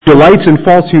Delights in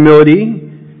false humility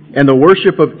and the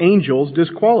worship of angels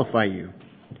disqualify you.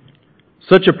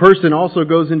 Such a person also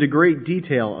goes into great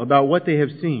detail about what they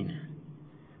have seen.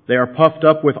 They are puffed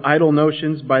up with idle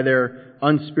notions by their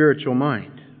unspiritual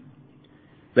mind.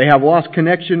 They have lost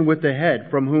connection with the head,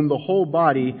 from whom the whole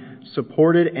body,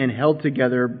 supported and held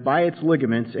together by its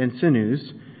ligaments and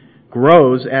sinews,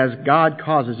 grows as God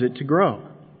causes it to grow.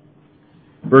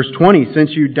 Verse 20,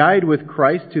 since you died with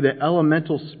Christ to the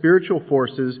elemental spiritual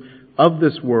forces of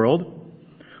this world,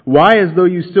 why, as though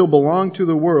you still belong to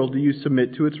the world, do you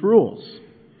submit to its rules?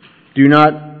 Do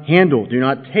not handle, do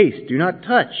not taste, do not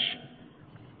touch.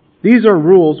 These are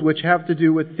rules which have to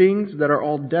do with things that are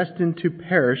all destined to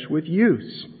perish with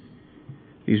use.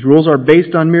 These rules are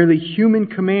based on merely human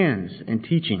commands and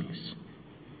teachings.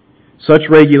 Such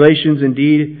regulations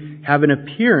indeed have an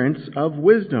appearance of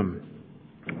wisdom,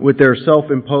 with their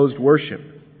self-imposed worship,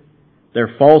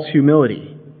 their false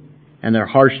humility, and their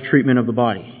harsh treatment of the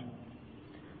body.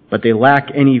 But they lack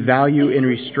any value in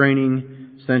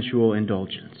restraining sensual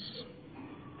indulgence.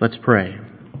 Let's pray.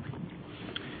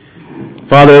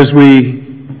 Father, as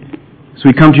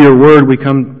we come to your word, we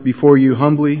come before you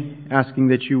humbly, asking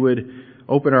that you would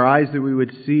open our eyes that we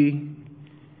would see,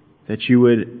 that you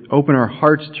would open our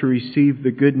hearts to receive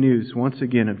the good news once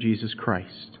again of Jesus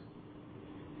Christ.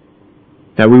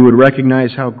 That we would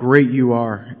recognize how great you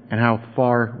are and how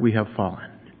far we have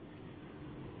fallen.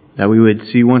 That we would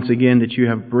see once again that you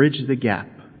have bridged the gap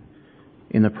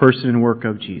in the person and work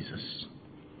of Jesus.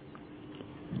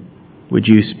 Would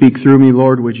you speak through me,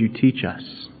 Lord? Would you teach us?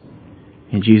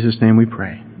 In Jesus' name we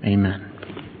pray. Amen.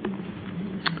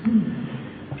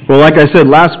 Well, like I said,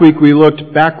 last week we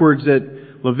looked backwards at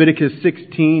Leviticus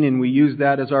 16 and we used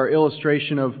that as our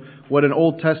illustration of what an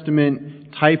Old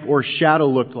Testament type or shadow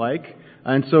looked like.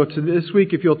 And so to this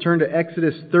week, if you'll turn to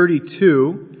Exodus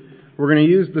 32, we're going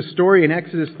to use the story in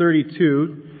Exodus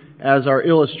 32 as our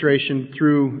illustration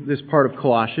through this part of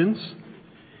Colossians.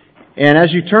 And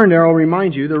as you turn there, I'll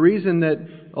remind you, the reason that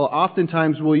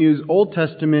oftentimes we'll use Old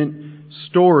Testament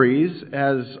stories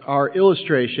as our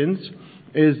illustrations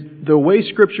is the way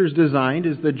Scripture is designed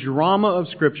is the drama of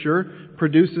Scripture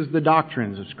produces the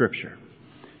doctrines of Scripture.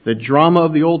 The drama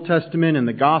of the Old Testament and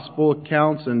the Gospel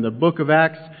accounts and the book of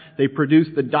Acts, they produce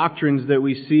the doctrines that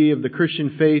we see of the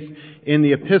Christian faith in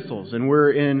the epistles. And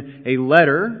we're in a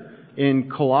letter in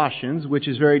Colossians, which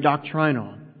is very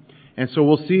doctrinal. And so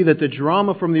we'll see that the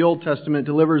drama from the Old Testament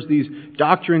delivers these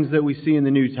doctrines that we see in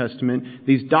the New Testament.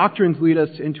 These doctrines lead us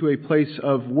into a place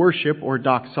of worship or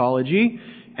doxology.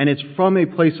 And it's from a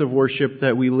place of worship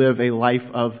that we live a life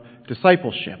of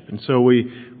discipleship. And so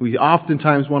we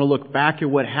oftentimes want to look back at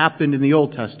what happened in the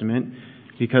Old Testament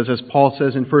because, as Paul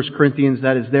says in 1 Corinthians,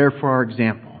 that is there for our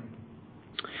example.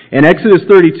 And Exodus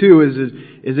 32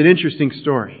 is an interesting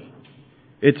story.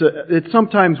 It's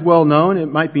sometimes well known. It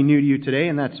might be new to you today,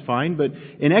 and that's fine. But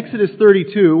in Exodus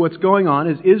 32, what's going on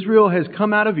is Israel has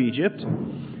come out of Egypt,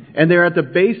 and they're at the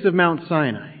base of Mount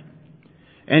Sinai.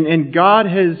 And God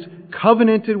has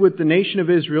covenanted with the nation of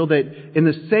Israel that in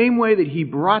the same way that He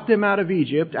brought them out of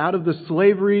Egypt, out of the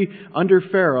slavery under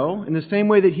Pharaoh, in the same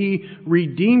way that He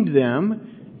redeemed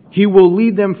them, He will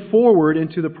lead them forward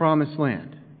into the promised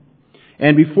land.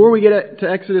 And before we get to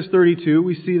Exodus 32,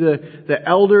 we see the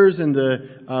elders and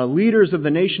the leaders of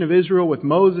the nation of Israel with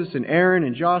Moses and Aaron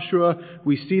and Joshua.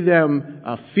 We see them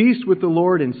feast with the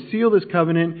Lord and seal this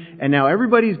covenant. And now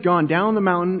everybody's gone down the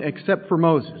mountain except for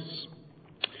Moses.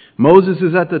 Moses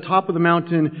is at the top of the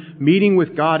mountain meeting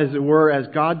with God, as it were, as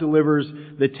God delivers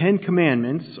the 10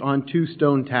 Commandments on 2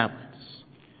 stone tablets.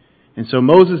 And so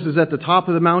Moses is at the top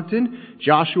of the mountain,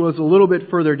 Joshua is a little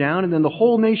bit further down, and then the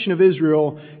whole nation of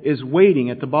Israel is waiting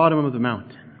at the bottom of the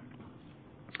mountain.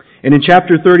 And in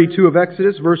chapter 32 of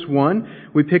Exodus, verse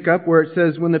 1, we pick up where it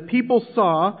says, when the people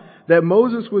saw that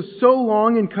Moses was so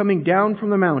long in coming down from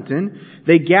the mountain,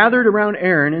 they gathered around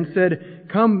Aaron and said,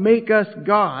 come make us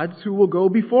gods who will go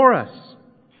before us.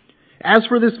 As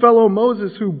for this fellow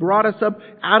Moses who brought us up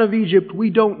out of Egypt, we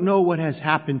don't know what has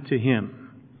happened to him.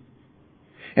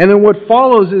 And then what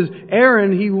follows is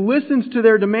Aaron, he listens to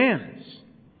their demands.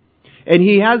 And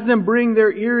he has them bring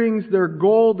their earrings, their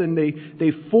gold, and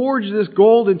they forge this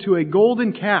gold into a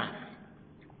golden calf.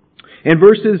 And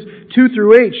verses 2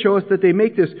 through 8 show us that they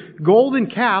make this golden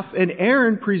calf, and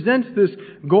Aaron presents this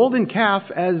golden calf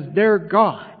as their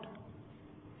God.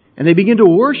 And they begin to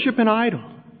worship an idol.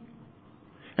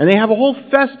 And they have a whole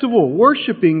festival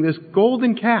worshiping this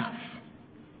golden calf.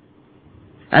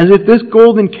 As if this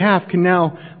golden calf can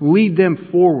now lead them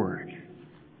forward.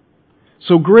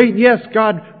 So great, yes,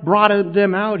 God brought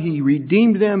them out. He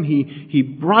redeemed them. He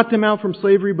brought them out from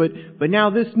slavery. But now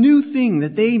this new thing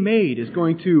that they made is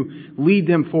going to lead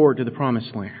them forward to the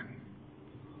promised land.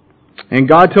 And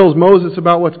God tells Moses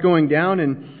about what's going down.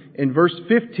 And in verse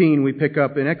 15 we pick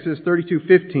up in Exodus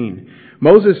 32:15.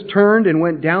 Moses turned and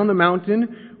went down the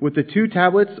mountain with the 2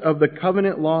 tablets of the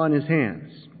covenant law in his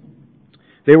hands.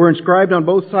 They were inscribed on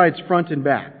both sides, front and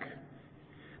back.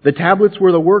 The tablets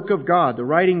were the work of God. The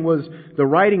writing was the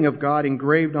writing of God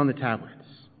engraved on the tablets.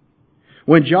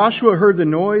 When Joshua heard the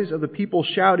noise of the people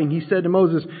shouting, he said to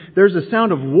Moses, "There's a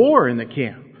sound of war in the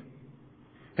camp."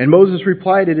 And Moses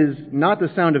replied, "It is not the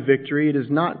sound of victory. It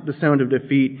is not the sound of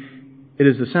defeat. It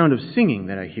is the sound of singing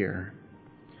that I hear."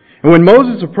 And when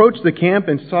Moses approached the camp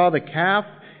and saw the calf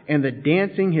and the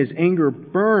dancing, his anger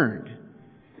burned.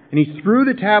 And he threw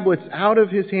the tablets out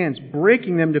of his hands,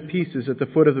 breaking them to pieces at the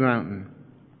foot of the mountain.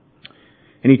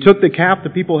 And he took the calf the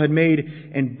people had made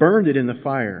and burned it in the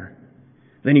fire.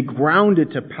 Then he ground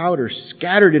it to powder,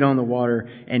 scattered it on the water,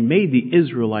 and made the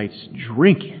Israelites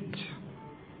drink it.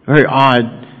 A very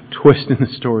odd twist in the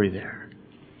story there.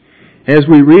 As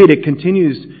we read, it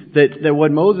continues that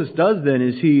what Moses does then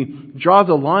is he draws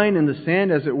a line in the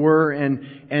sand, as it were,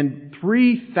 and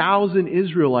 3,000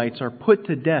 Israelites are put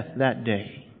to death that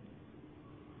day.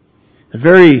 A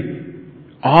very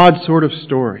odd sort of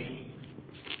story.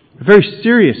 A very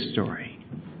serious story.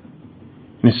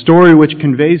 And a story which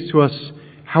conveys to us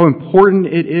how important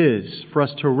it is for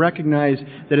us to recognize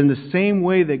that in the same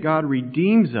way that God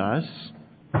redeems us,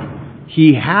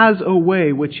 He has a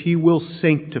way which He will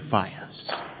sanctify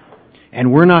us.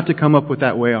 And we're not to come up with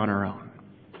that way on our own.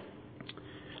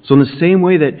 So in the same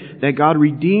way that God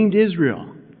redeemed Israel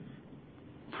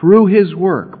through His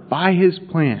work, by His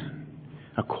plan,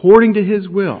 according to His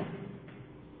will,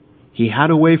 He had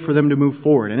a way for them to move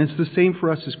forward. And it's the same for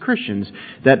us as Christians,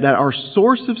 that our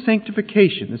source of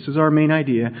sanctification, this is our main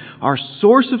idea, our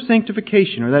source of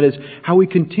sanctification, or that is how we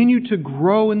continue to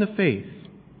grow in the faith,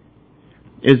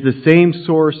 is the same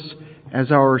source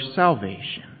as our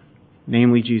salvation,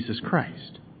 namely Jesus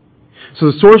Christ.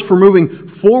 So the source for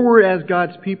moving forward as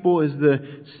God's people is the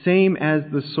same as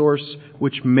the source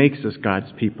which makes us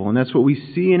God's people. And that's what we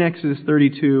see in Exodus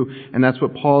 32, and that's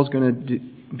what Paul's going to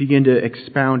begin to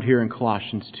expound here in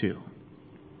Colossians 2.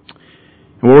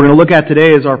 And what we're going to look at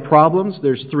today is our problems.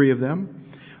 There's 3 of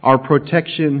them. Our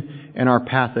protection and our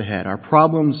path ahead. Our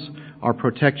problems, our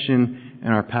protection,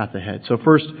 and our path ahead. So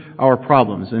first, our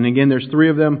problems. And again, there's 3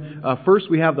 of them. First,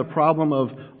 we have the problem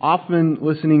of often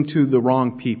listening to the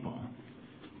wrong people,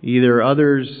 either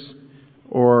others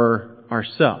or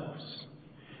ourselves.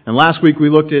 And last week we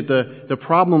looked at the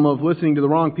problem of listening to the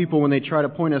wrong people when they try to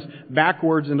point us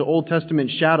backwards into Old Testament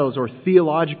shadows or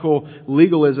theological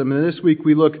legalism. And this week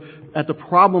we look at the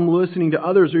problem of listening to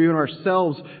others or even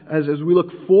ourselves as we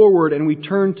look forward and we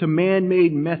turn to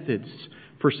man-made methods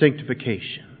for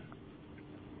sanctification.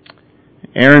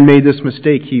 Aaron made this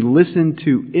mistake. He listened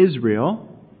to Israel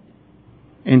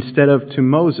instead of to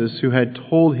Moses, who had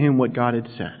told him what God had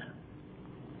said.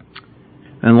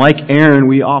 And like Aaron,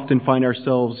 we often find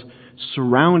ourselves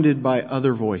surrounded by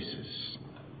other voices,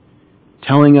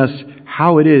 telling us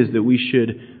how it is that we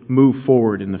should move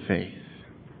forward in the faith.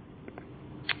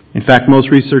 In fact, most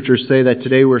researchers say that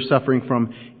today we're suffering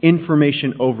from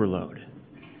information overload.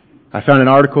 I found an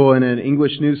article in an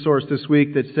English news source this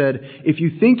week that said, if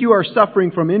you think you are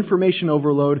suffering from information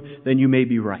overload, then you may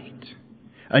be right.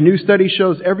 A new study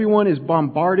shows everyone is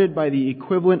bombarded by the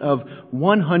equivalent of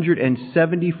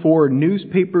 174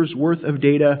 newspapers worth of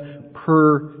data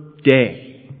per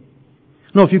day.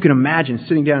 I don't know if you can imagine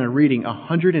sitting down and reading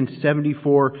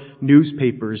 174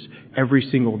 newspapers every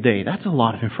single day. That's a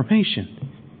lot of information.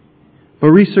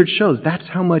 But research shows that's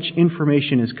how much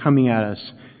information is coming at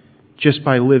us just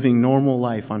by living normal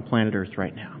life on planet Earth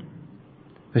right now.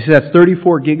 They say that's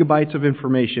 34 gigabytes of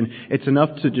information. It's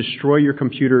enough to destroy your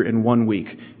computer in 1 week,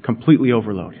 completely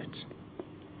overload it.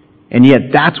 And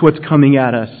yet that's what's coming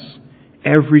at us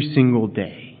every single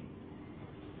day.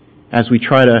 As we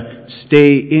try to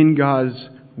stay in God's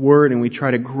Word and we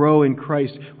try to grow in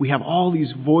Christ, we have all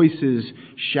these voices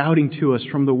shouting to us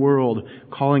from the world,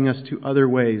 calling us to other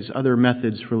ways, other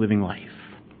methods for living life.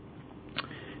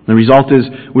 The result is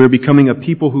we're becoming a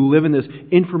people who live in this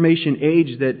information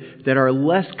age that are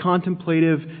less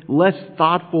contemplative, less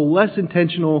thoughtful, less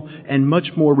intentional, and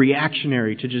much more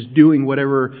reactionary to just doing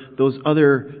whatever those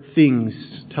other things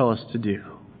tell us to do.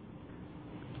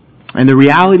 And the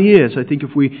reality is, I think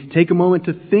if we take a moment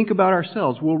to think about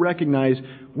ourselves, we'll recognize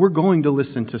we're going to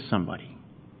listen to somebody.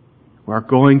 We're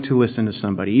going to listen to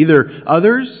somebody. Either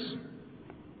others,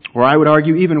 or I would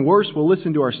argue even worse, we'll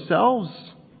listen to ourselves.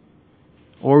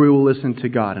 or we will listen to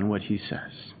God and what He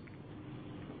says.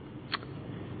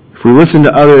 If we listen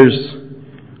to others,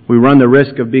 we run the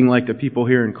risk of being like the people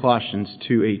here in Colossians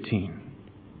 2:18.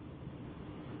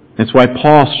 That's why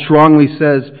Paul strongly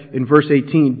says in verse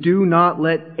 18, "Do not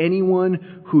let anyone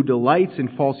who delights in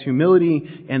false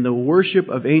humility and the worship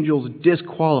of angels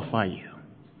disqualify you.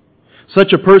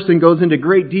 Such a person goes into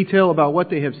great detail about what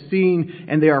they have seen,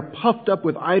 and they are puffed up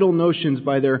with idle notions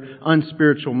by their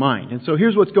unspiritual mind." And so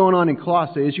here's what's going on in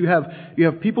Colossae is you have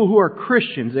people who are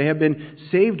Christians. They have been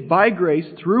saved by grace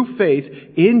through faith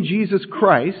in Jesus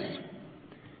Christ.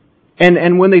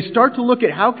 And when they start to look at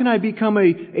how can I become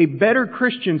a better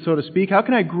Christian, so to speak, how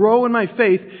can I grow in my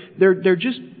faith, they're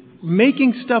just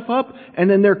making stuff up, and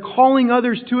then they're calling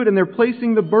others to it, and they're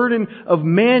placing the burden of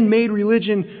man-made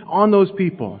religion on those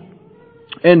people.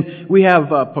 And we have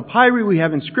papyri, we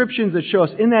have inscriptions that show us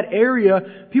in that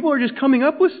area, people are just coming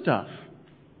up with stuff.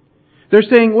 They're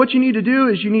saying what you need to do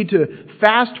is you need to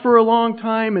fast for a long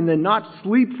time and then not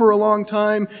sleep for a long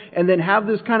time and then have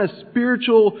this kind of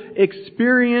spiritual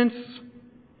experience.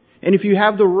 And if you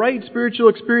have the right spiritual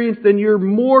experience, then you're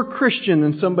more Christian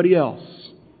than somebody else.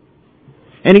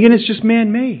 And again, it's just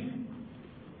man-made.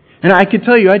 And I can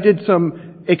tell you, I did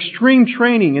some extreme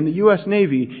training in the U.S.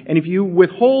 Navy, and if you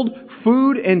withhold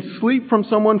food and sleep from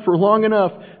someone for long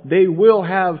enough, they will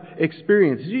have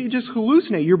experience. You just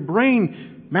hallucinate. Your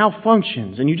brain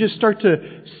malfunctions, and you just start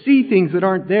to see things that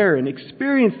aren't there and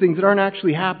experience things that aren't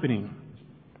actually happening.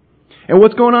 And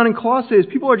what's going on in Colossae is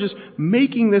people are just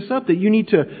making this up, that you need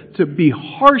to be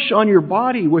harsh on your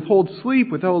body, withhold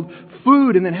sleep, withhold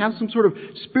food, and then have some sort of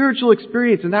spiritual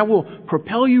experience, and that will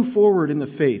propel you forward in the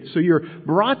faith. So you're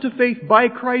brought to faith by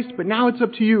Christ, but now it's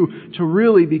up to you to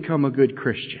really become a good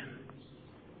Christian.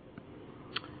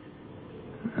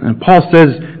 And Paul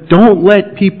says, don't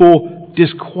let people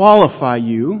disqualify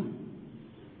you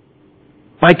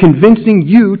by convincing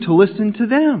you to listen to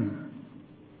them.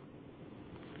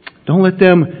 Don't let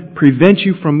them prevent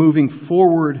you from moving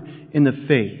forward in the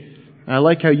faith. I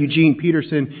like how Eugene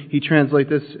Peterson, he translates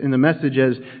this in the Message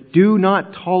as, "Do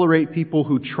not tolerate people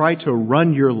who try to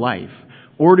run your life,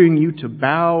 ordering you to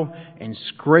bow and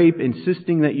scrape,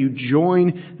 insisting that you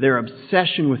join their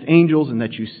obsession with angels and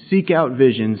that you seek out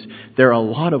visions. They're a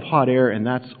lot of hot air, and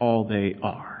that's all they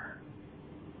are."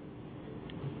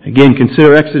 Again,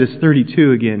 consider Exodus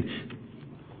 32 again.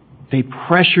 They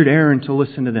pressured Aaron to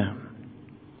listen to them,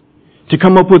 to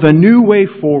come up with a new way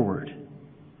forward,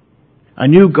 a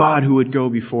new God who would go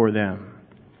before them,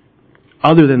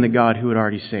 other than the God who had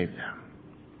already saved them.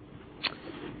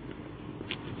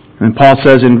 And Paul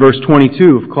says in verse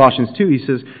 22 of Colossians 2, he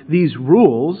says, "These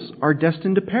rules are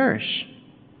destined to perish."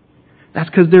 That's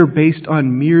because they're based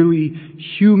on merely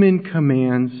human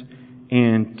commands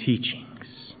and teachings.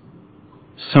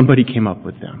 Somebody came up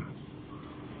with them.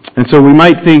 And so we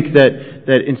might think that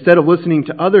instead of listening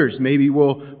to others, maybe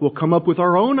we'll come up with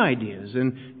our own ideas.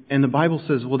 And the Bible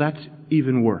says, well, that's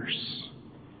even worse.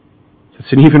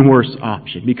 It's an even worse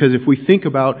option. Because if we think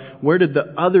about where did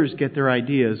the others get their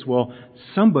ideas, well,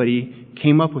 somebody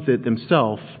came up with it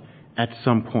themselves at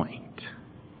some point.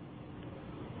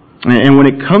 And when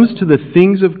it comes to the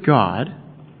things of God,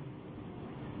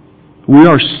 we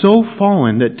are so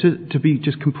fallen that to be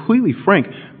just completely frank,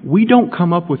 we don't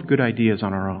come up with good ideas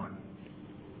on our own.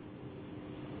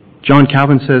 John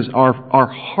Calvin says our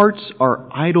hearts are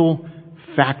idol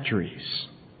factories.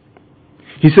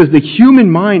 He says the human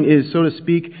mind is, so to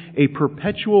speak, a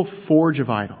perpetual forge of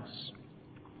idols.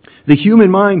 The human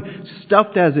mind,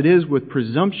 stuffed as it is with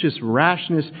presumptuous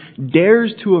rashness,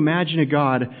 dares to imagine a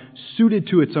God suited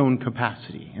to its own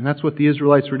capacity. And that's what the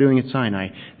Israelites were doing at Sinai.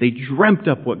 They dreamt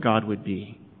up what God would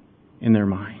be in their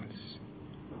minds.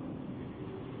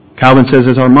 Calvin says,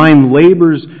 as our mind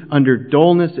labors under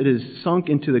dullness, it is sunk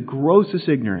into the grossest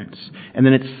ignorance, and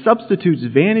then it substitutes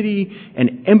vanity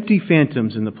and empty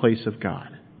phantoms in the place of God.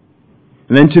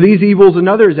 And then to these evils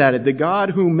another is added. The God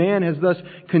whom man has thus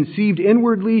conceived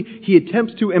inwardly, he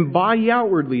attempts to embody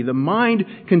outwardly. The mind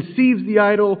conceives the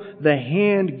idol, the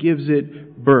hand gives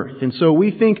it birth. And so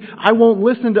we think, I won't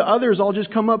listen to others, I'll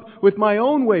just come up with my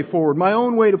own way forward, my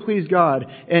own way to please God.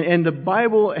 And the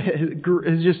Bible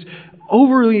is just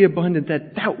overly abundant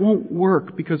that won't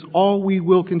work, because all we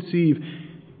will conceive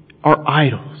are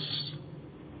idols.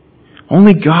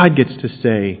 Only God gets to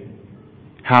say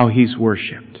how He's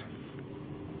worshipped.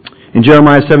 In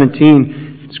Jeremiah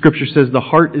 17, Scripture says, the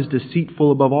heart is deceitful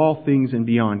above all things and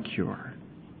beyond cure.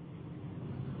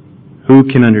 Who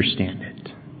can understand it?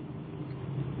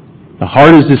 The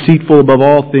heart is deceitful above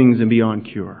all things and beyond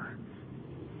cure.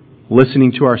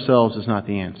 Listening to ourselves is not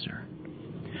the answer.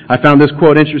 I found this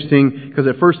quote interesting because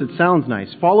at first it sounds nice.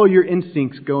 Follow your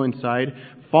instincts, go inside.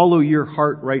 Follow your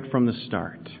heart right from the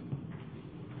start.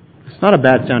 It's not a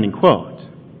bad sounding quote.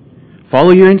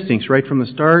 Follow your instincts right from the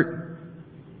start.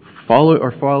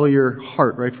 Follow your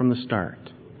heart right from the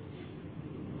start.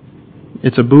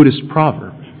 It's a Buddhist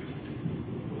proverb.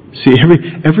 See,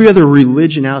 every other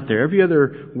religion out there, every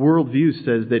other worldview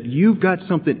says that you've got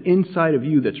something inside of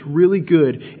you that's really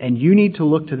good, and you need to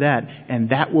look to that, and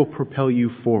that will propel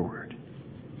you forward.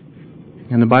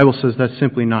 And the Bible says that's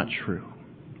simply not true.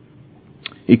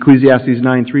 Ecclesiastes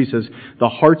 9:3 says, the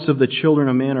hearts of the children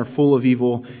of man are full of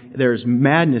evil. There is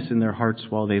madness in their hearts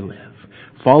while they live.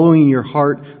 Following your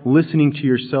heart, listening to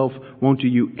yourself, won't do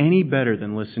you any better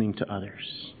than listening to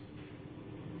others.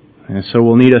 And so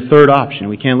we'll need a third option.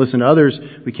 We can't listen to others.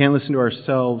 We can't listen to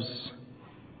ourselves.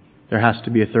 There has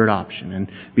to be a third option.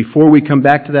 And before we come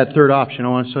back to that third option, I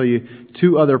want to show you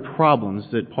two other problems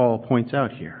that Paul points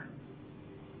out here.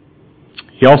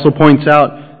 He also points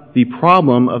out the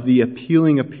problem of the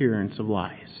appealing appearance of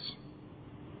lies.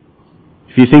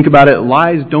 If you think about it,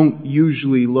 lies don't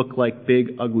usually look like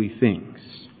big, ugly things.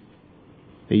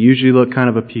 They usually look kind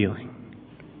of appealing.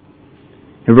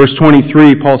 In verse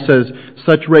 23, Paul says,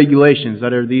 such regulations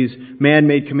that are these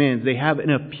man-made commands, they have an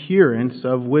appearance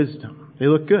of wisdom. They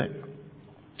look good.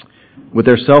 With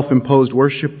their self-imposed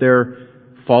worship, their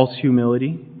false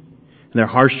humility, and their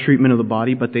harsh treatment of the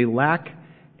body, but they lack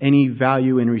any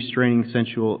value in restraining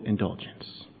sensual indulgence.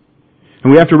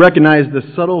 And we have to recognize the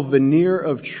subtle veneer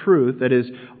of truth that is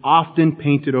often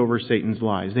painted over Satan's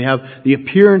lies. They have the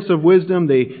appearance of wisdom.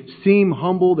 They seem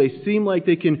humble. They seem like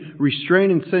they can restrain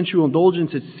in sensual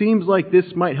indulgence. It seems like this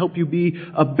might help you be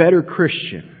a better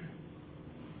Christian.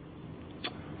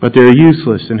 But they're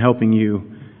useless in helping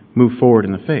you move forward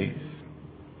in the faith.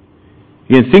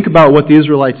 Again, think about what the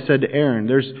Israelites said to Aaron.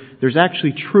 There's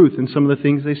actually truth in some of the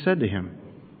things they said to him.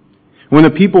 When the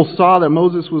people saw that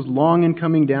Moses was long in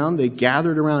coming down, they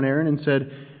gathered around Aaron and said,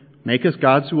 make us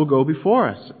gods who will go before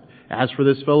us. As for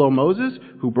this fellow Moses,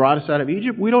 who brought us out of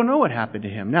Egypt, we don't know what happened to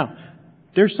him. Now,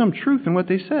 there's some truth in what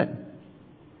they said.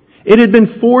 It had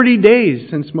been 40 days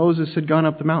since Moses had gone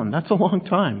up the mountain. That's a long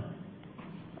time.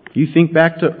 You think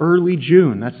back to early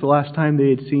June. That's the last time they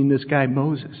had seen this guy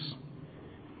Moses.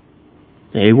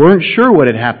 They weren't sure what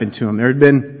had happened to him. There had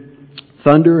been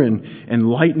thunder and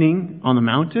lightning on the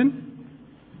mountain.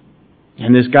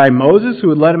 And this guy Moses, who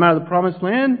had led him out of the promised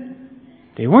land,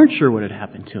 they weren't sure what had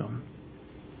happened to him.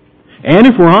 And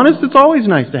if we're honest, it's always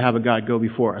nice to have a God go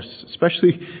before us,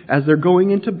 especially as they're going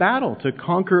into battle to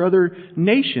conquer other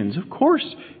nations. Of course,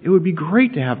 it would be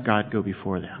great to have God go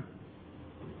before them.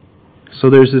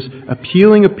 So there's this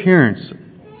appealing appearance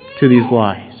to these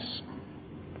lies.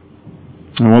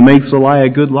 And what makes a lie a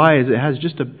good lie is it has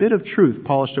just a bit of truth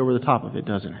polished over the top of it,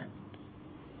 doesn't it?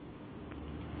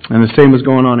 And the same was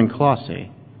going on in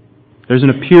Colossae. There's an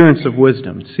appearance of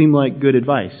wisdom. It seemed like good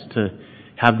advice to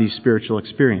have these spiritual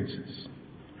experiences.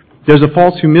 There's a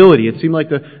false humility. It seemed like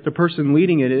the person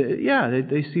leading it,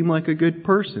 they seem like a good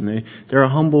person. They're a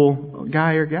humble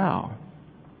guy or gal.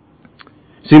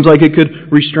 Seems like it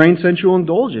could restrain sensual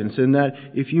indulgence, and that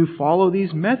if you follow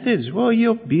these methods, well,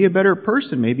 you'll be a better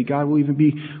person. Maybe God will even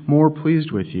be more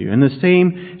pleased with you. And the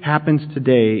same happens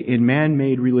today in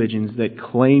man-made religions that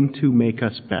claim to make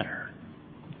us better.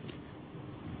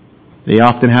 They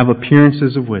often have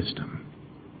appearances of wisdom.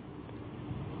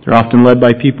 They're often led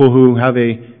by people who have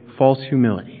a false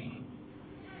humility.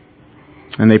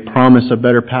 And they promise a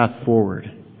better path forward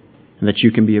and that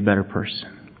you can be a better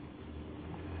person.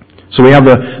 So we have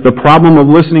the problem of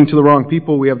listening to the wrong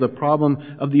people. We have the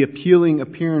problem of the appealing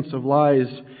appearance of lies.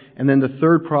 And then the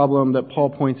third problem that Paul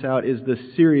points out is the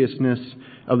seriousness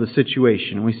of the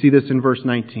situation. We see this in verse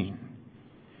 19.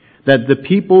 That the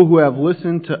people who have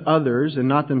listened to others and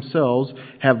not themselves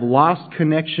have lost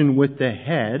connection with the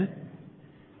head,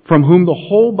 from whom the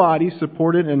whole body,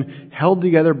 supported and held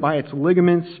together by its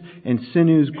ligaments and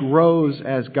sinews, grows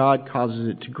as God causes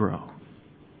it to grow.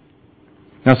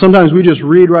 Now, sometimes we just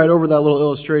read right over that little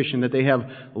illustration that they have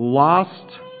lost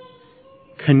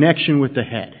connection with the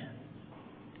head.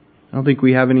 I don't think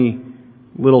we have any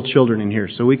little children in here,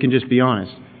 so we can just be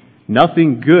honest.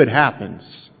 Nothing good happens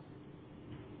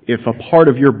if a part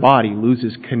of your body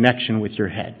loses connection with your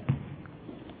head.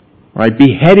 Right?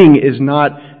 Beheading is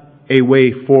not a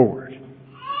way forward.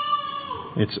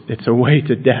 It's a way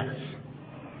to death.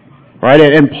 Right?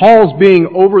 And Paul's being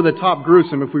over the top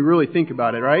gruesome if we really think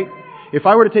about it, right? If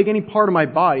I were to take any part of my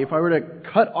body, if I were to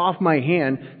cut off my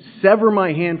hand, sever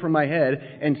my hand from my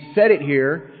head, and set it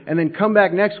here, and then come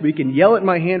back next week and yell at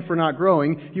my hand for not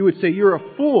growing, you would say, you're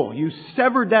a fool. You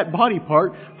severed that body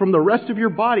part from the rest of your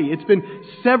body. It's been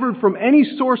severed from any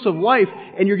source of life,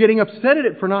 and you're getting upset at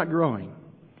it for not growing.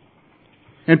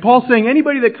 And Paul's saying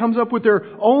anybody that comes up with their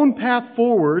own path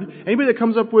forward, anybody that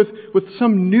comes up with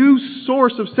some new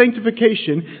source of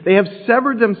sanctification, they have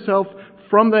severed themselves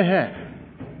from the head.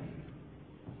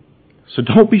 So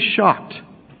don't be shocked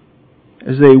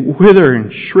as they wither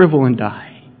and shrivel and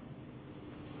die.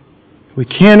 We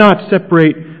cannot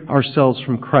separate ourselves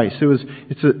from Christ.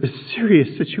 It's a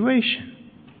serious situation.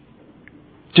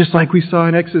 Just like we saw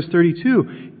in Exodus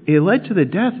 32, it led to the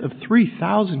death of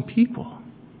 3,000 people.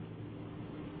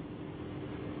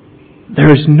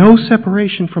 There is no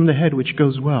separation from the head which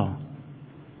goes well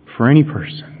for any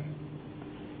person.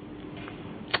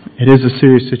 It is a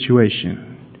serious situation.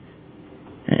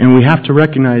 And we have to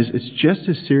recognize it's just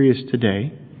as serious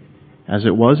today as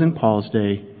it was in Paul's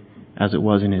day, as it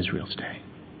was in Israel's day.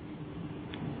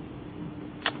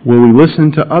 Will we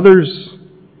listen to others,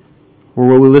 or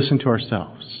will we listen to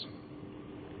ourselves?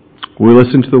 Will we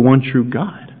listen to the one true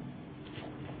God?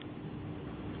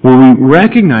 Will we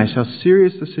recognize how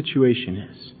serious the situation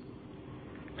is?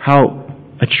 How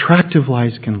attractive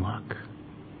lies can look?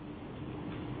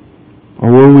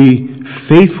 Or will we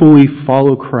faithfully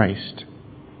follow Christ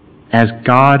as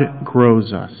God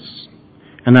grows us?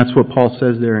 And that's what Paul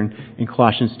says there in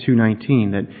Colossians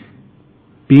 2:19, that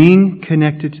being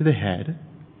connected to the head,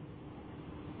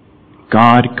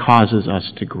 God causes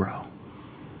us to grow.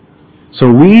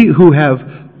 So we who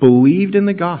have believed in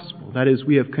the gospel, that is,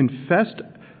 we have confessed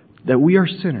that we are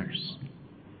sinners,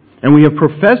 and we have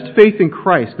professed faith in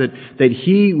Christ, that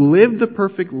He lived the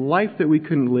perfect life that we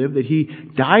couldn't live, that He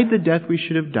died the death we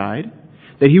should have died,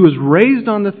 that He was raised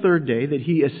on the third day, that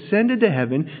He ascended to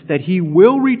heaven, that He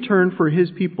will return for His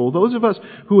people. Those of us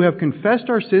who have confessed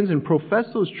our sins and professed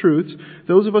those truths,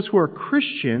 those of us who are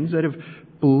Christians that have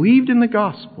believed in the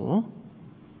gospel,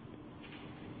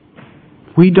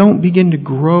 we don't begin to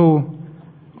grow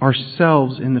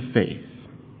ourselves in the faith.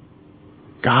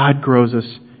 God grows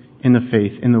us in the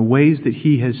faith in the ways that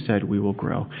He has said we will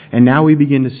grow. And now we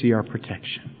begin to see our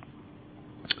protection.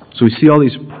 So we see all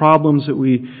these problems that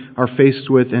we are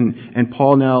faced with, and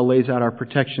Paul now lays out our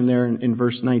protection there in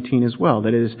verse 19 as well.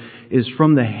 That is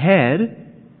from the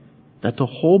head that the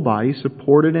whole body,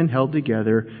 supported and held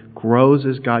together, grows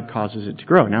as God causes it to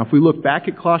grow. Now if we look back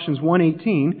at Colossians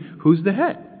 1:18, who's the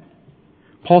head?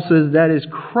 Paul says that is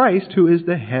Christ, who is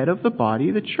the head of the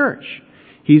body, the church.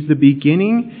 He's the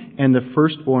beginning and the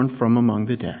firstborn from among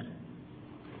the dead.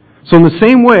 So in the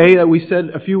same way that we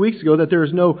said a few weeks ago that there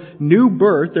is no new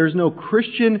birth, there is no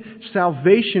Christian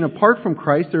salvation apart from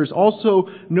Christ, there is also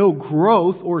no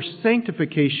growth or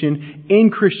sanctification in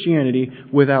Christianity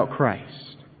without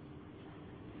Christ.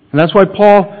 And that's why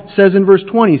Paul says in verse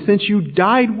 20, since you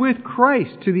died with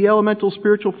Christ to the elemental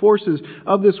spiritual forces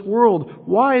of this world,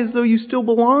 why, as though you still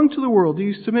belong to the world, do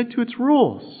you submit to its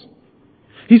rules?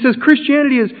 He says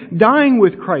Christianity is dying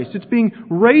with Christ. It's being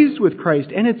raised with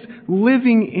Christ. And it's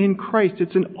living in Christ.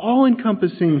 It's an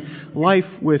all-encompassing life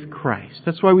with Christ.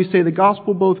 That's why we say the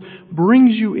gospel both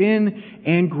brings you in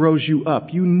and grows you up.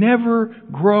 You never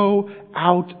grow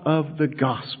out of the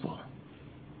gospel.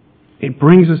 It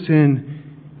brings us in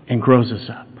and grows us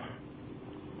up.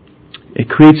 It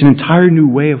creates an entire new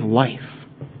way of life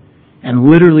and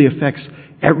literally affects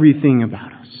everything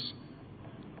about us.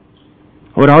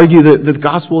 I would argue that the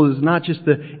gospel is not just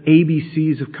the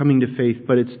ABCs of coming to faith,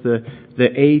 but it's the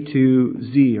A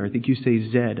to Z, or I think you say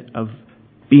Z, of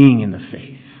being in the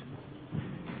faith.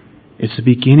 It's the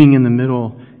beginning and the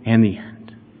middle and the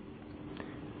end.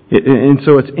 And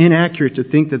so it's inaccurate to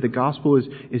think that the gospel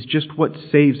is just what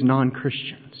saves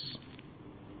non-Christians.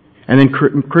 And then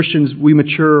Christians, we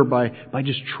mature by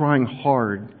just trying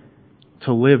hard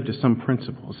to live to some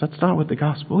principles. That's not what the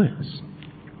gospel is.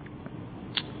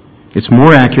 It's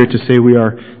more accurate to say we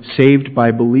are saved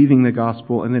by believing the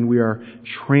gospel, and then we are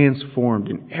transformed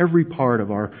in every part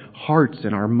of our hearts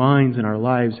and our minds and our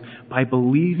lives by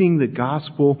believing the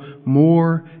gospel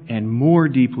more and more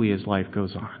deeply as life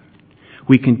goes on.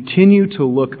 We continue to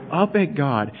look up at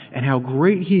God and how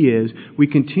great He is. We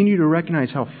continue to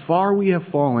recognize how far we have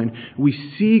fallen. We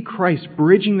see Christ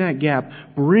bridging that gap,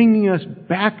 bringing us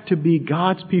back to be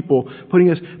God's people, putting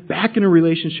us back in a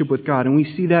relationship with God. And we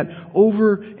see that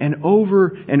over and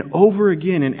over and over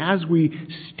again. And as we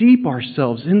steep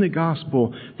ourselves in the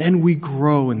gospel, then we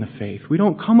grow in the faith. We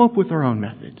don't come up with our own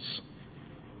methods.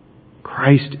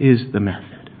 Christ is the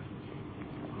method.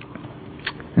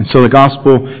 And so the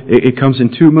gospel, it comes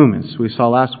in two movements. We saw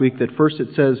last week that first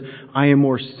it says, I am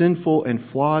more sinful and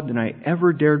flawed than I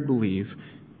ever dared believe.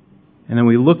 And then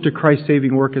we look to Christ's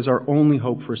saving work as our only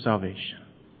hope for salvation.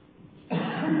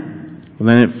 And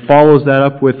then it follows that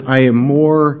up with,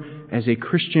 as a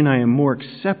Christian, I am more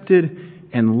accepted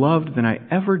and loved than I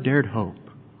ever dared hope.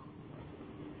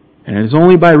 And it is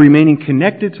only by remaining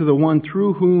connected to the one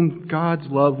through whom God's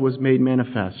love was made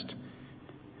manifest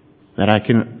that I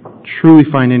can truly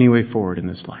find any way forward in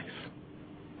this life.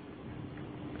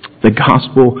 The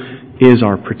gospel is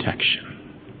our protection.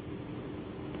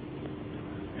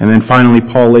 And then finally,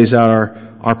 Paul lays out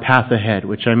our path ahead,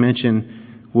 which I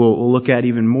mentioned we'll look at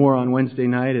even more on Wednesday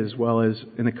night as well as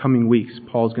in the coming weeks.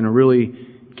 Paul's going to really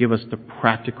give us the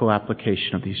practical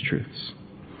application of these truths.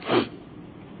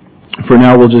 For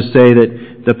now, we'll just say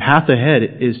that the path ahead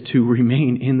is to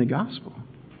remain in the gospel.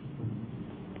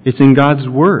 It's in God's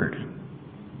Word.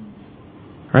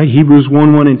 Right? Hebrews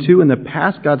 1:1 and 2. In the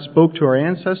past, God spoke to our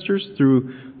ancestors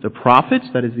through the prophets,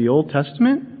 that is the Old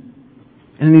Testament.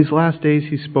 And in these last days,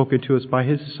 He's spoken to us by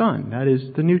His Son, that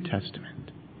is the New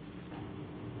Testament.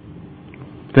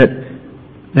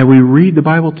 That we read the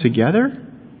Bible together.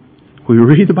 We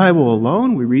read the Bible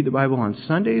alone. We read the Bible on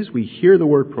Sundays. We hear the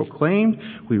Word proclaimed.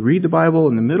 We read the Bible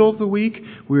in the middle of the week.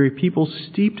 We're people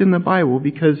steeped in the Bible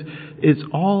because it's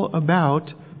all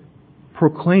about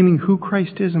proclaiming who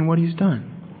Christ is and what He's done.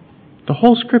 The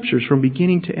whole Scriptures, from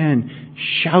beginning to end,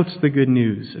 shouts the good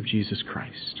news of Jesus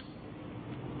Christ.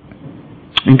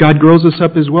 And God grows us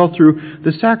up as well through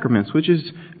the sacraments, which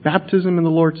is baptism and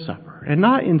the Lord's Supper. And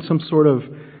not in some sort of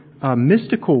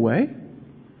mystical way,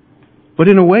 but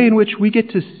in a way in which we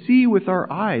get to see with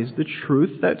our eyes the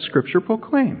truth that Scripture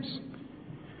proclaims.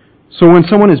 So when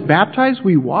someone is baptized,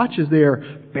 we watch as they are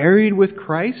buried with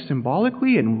Christ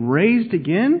symbolically and raised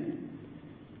again,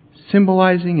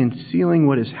 symbolizing and sealing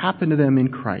what has happened to them in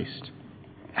Christ,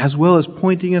 as well as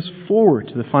pointing us forward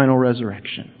to the final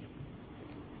resurrection.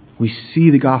 We see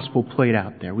the gospel played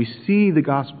out there. We see the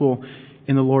gospel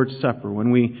in the Lord's Supper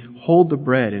when we hold the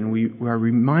bread and we are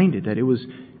reminded that it was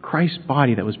Christ's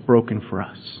body that was broken for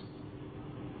us.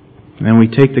 And then we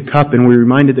take the cup and we're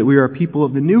reminded that we are a people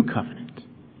of the new covenant,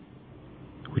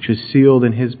 which was sealed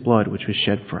in His blood, which was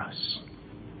shed for us.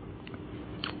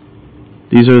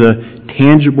 These are the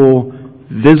tangible,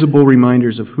 visible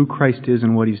reminders of who Christ is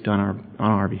and what He's done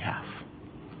on our behalf.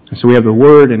 And so we have the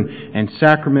Word and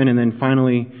sacrament, and then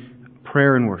finally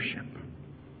prayer and worship.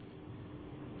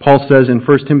 Paul says in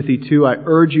 1 Timothy 2, I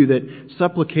urge you that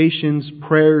supplications,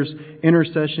 prayers,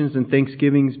 intercessions, and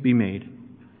thanksgivings be made.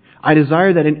 I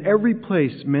desire that in every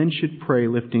place men should pray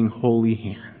lifting holy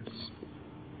hands.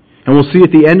 And we'll see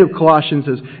at the end of Colossians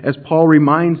as Paul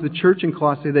reminds the church in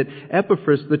Colossae that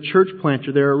Epaphras, the church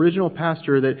planter, their original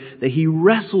pastor, that he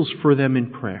wrestles for them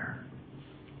in prayer.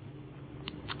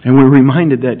 And we're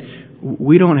reminded that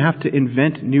we don't have to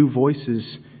invent new voices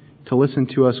to listen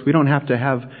to us. We don't have to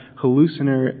have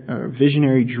hallucinatory,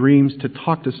 visionary dreams to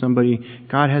talk to somebody.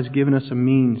 God has given us a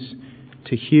means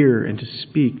to hear and to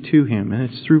speak to Him, and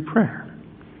it's through prayer.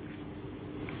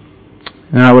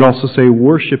 And I would also say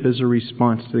worship is a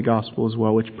response to the gospel as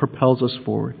well, which propels us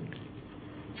forward.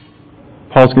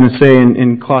 Paul's going to say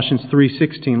in Colossians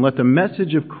 3:16, let the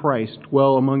message of Christ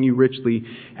dwell among you richly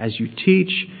as you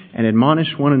teach and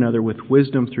admonish one another with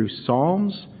wisdom through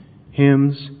psalms,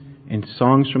 hymns, and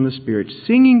songs from the Spirit,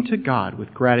 singing to God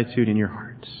with gratitude in your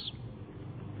hearts.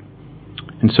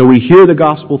 And so we hear the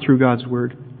gospel through God's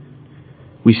Word.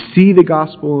 We see the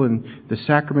gospel in the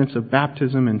sacraments of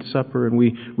baptism and supper, and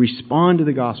we respond to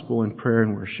the gospel in prayer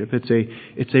and worship.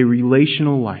 It's a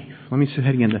relational life. Let me say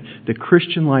that again. The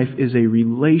Christian life is a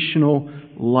relational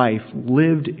life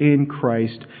lived in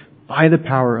Christ by the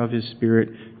power of His Spirit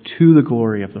to the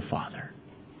glory of the Father.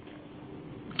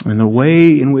 And the way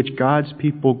in which God's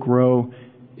people grow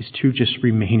is to just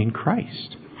remain in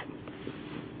Christ.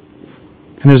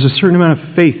 And there's a certain amount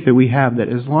of faith that we have that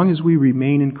as long as we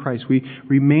remain in Christ, we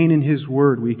remain in His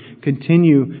Word, we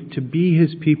continue to be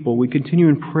His people, we continue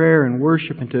in prayer and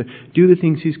worship and to do the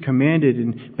things He's commanded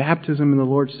in baptism and the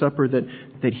Lord's Supper,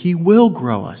 that He will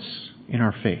grow us in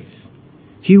our faith.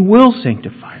 He will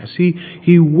sanctify us.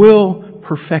 He will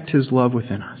perfect His love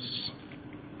within us.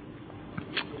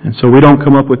 And so we don't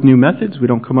come up with new methods. We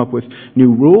don't come up with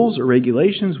new rules or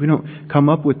regulations. We don't come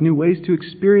up with new ways to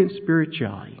experience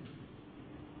spirituality.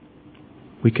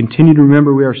 We continue to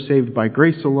remember we are saved by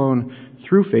grace alone,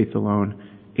 through faith alone,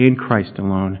 in Christ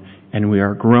alone, and we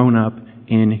are grown up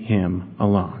in Him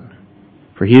alone.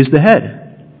 For He is the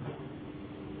head,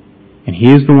 and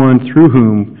He is the one through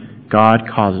whom God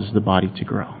causes the body to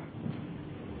grow.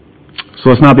 So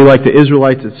let's not be like the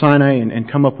Israelites at Sinai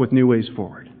and come up with new ways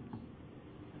forward.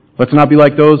 Let's not be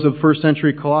like those of first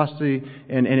century Colossae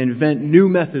and invent new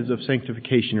methods of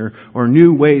sanctification or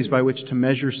new ways by which to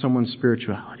measure someone's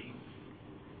spirituality.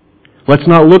 Let's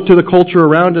not look to the culture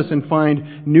around us and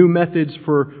find new methods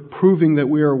for proving that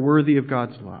we are worthy of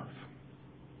God's love.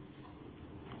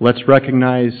 Let's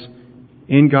recognize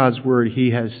in God's Word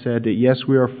He has said that yes,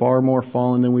 we are far more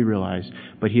fallen than we realize,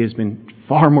 but He has been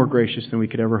far more gracious than we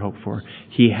could ever hope for.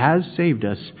 He has saved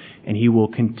us, and He will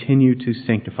continue to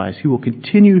sanctify us. He will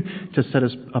continue to set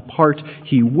us apart.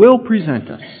 He will present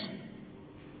us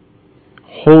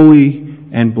holy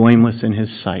and blameless in His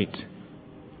sight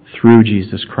through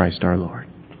Jesus Christ our Lord.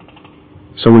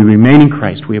 So we remain in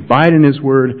Christ. We abide in His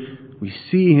Word. We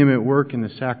see Him at work in the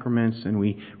sacraments, and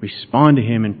we respond to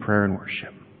Him in prayer and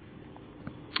worship.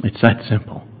 It's that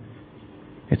simple.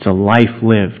 It's a life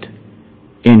lived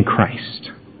in Christ.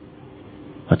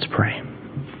 Let's pray.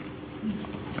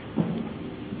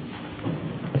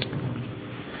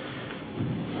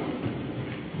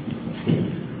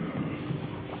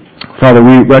 Father,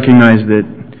 we recognize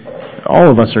that all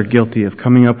of us are guilty of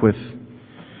coming up with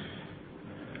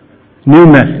new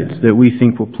methods that we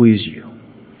think will please You.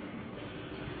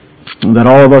 That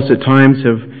all of us at times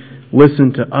have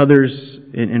listened to others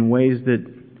in ways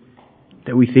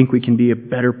that we think we can be a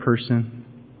better person.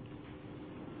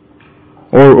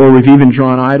 Or we've even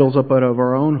drawn idols up out of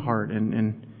our own heart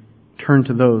and turned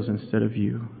to those instead of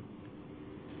You.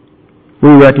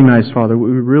 We recognize, Father, we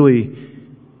really,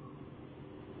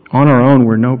 on our own,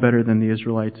 we're no better than the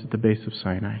Israelites at the base of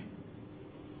Sinai.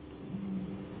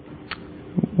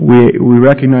 We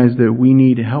recognize that we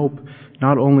need help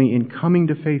not only in coming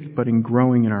to faith, but in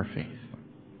growing in our faith.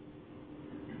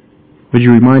 Would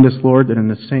You remind us, Lord, that in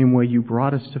the same way You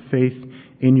brought us to faith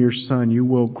in Your Son, You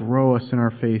will grow us in our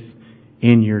faith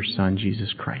in Your Son,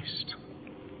 Jesus Christ.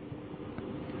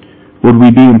 Would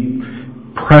we be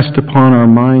impressed upon our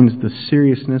minds the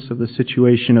seriousness of the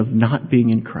situation of not being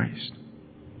in Christ?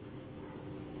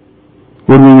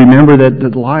 Would we remember that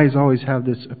the lies always have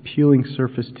this appealing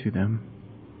surface to them?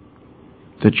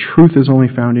 The truth is only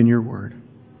found in Your Word.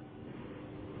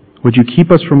 Would You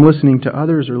keep us from listening to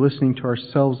others or listening to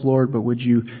ourselves, Lord, but would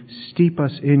You steep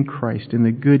us in Christ, in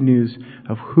the good news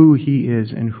of who He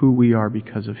is and who we are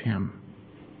because of Him?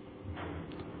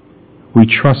 We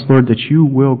trust, Lord, that You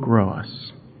will grow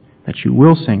us, that You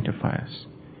will sanctify us,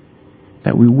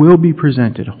 that we will be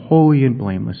presented holy and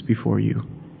blameless before You,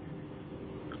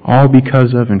 all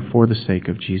because of and for the sake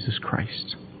of Jesus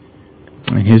Christ.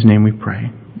 In His name we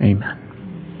pray. Amen.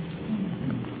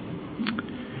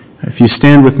 If you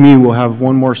stand with me, we'll have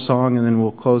one more song and then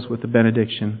we'll close with the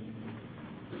benediction.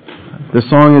 The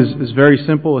song is very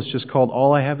simple. It's just called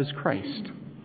All I Have Is Christ.